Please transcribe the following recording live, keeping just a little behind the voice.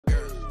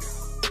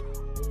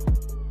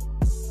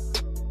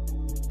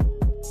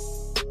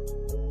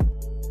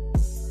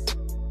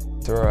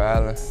Terrell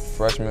Allen,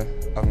 freshman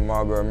up in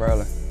Marlboro,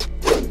 Maryland.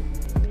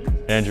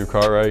 Andrew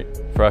Cartwright,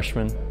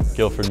 freshman,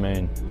 Guilford,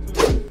 Maine.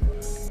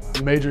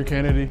 Major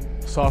Kennedy,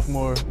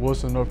 sophomore,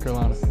 Wilson, North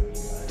Carolina.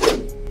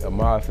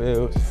 Amar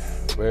Fields,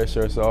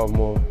 redshirt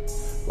sophomore,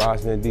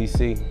 Washington,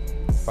 D.C.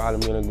 Follow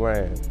me on the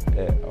gram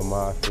at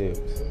Amar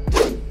Fields.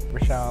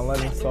 Rashawn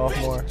London,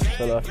 sophomore,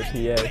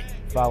 Philadelphia, PA.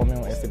 Follow me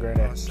on Instagram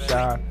at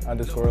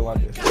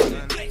Sean_London.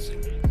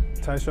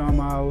 Tyshawn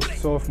Miles,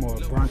 sophomore,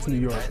 Bronx, New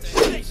York.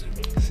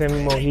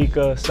 Sammy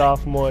Mojica,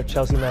 sophomore,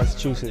 Chelsea,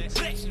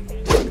 Massachusetts.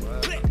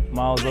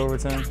 Miles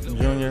Overton,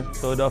 junior,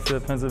 Philadelphia,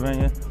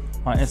 Pennsylvania.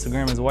 My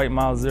Instagram is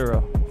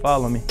WhiteMiles0.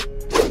 Follow me.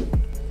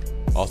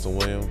 Austin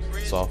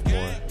Williams,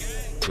 sophomore,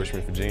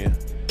 Richmond, Virginia,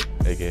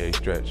 aka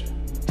Stretch.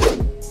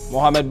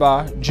 Mohamed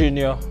Ba,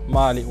 junior,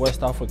 Mali,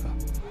 West Africa.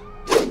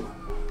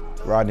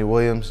 Rodney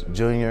Williams,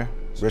 junior,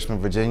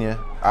 Richmond, Virginia,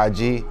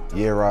 IG,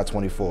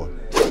 YearRod24.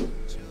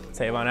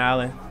 Tavon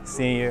Allen,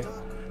 senior,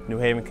 New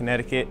Haven,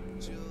 Connecticut,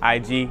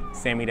 IG,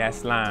 Sammy That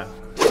Slime.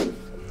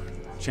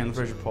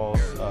 Chandler Fisher Paul,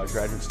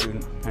 graduate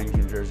student,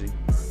 Huntington, New Jersey.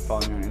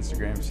 Follow me on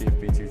Instagram,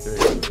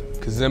 CFB23.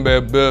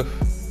 Kazembe Biff,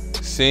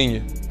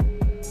 senior,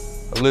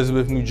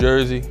 Elizabeth, New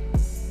Jersey,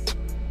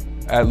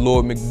 at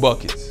Lord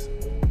McBuckets.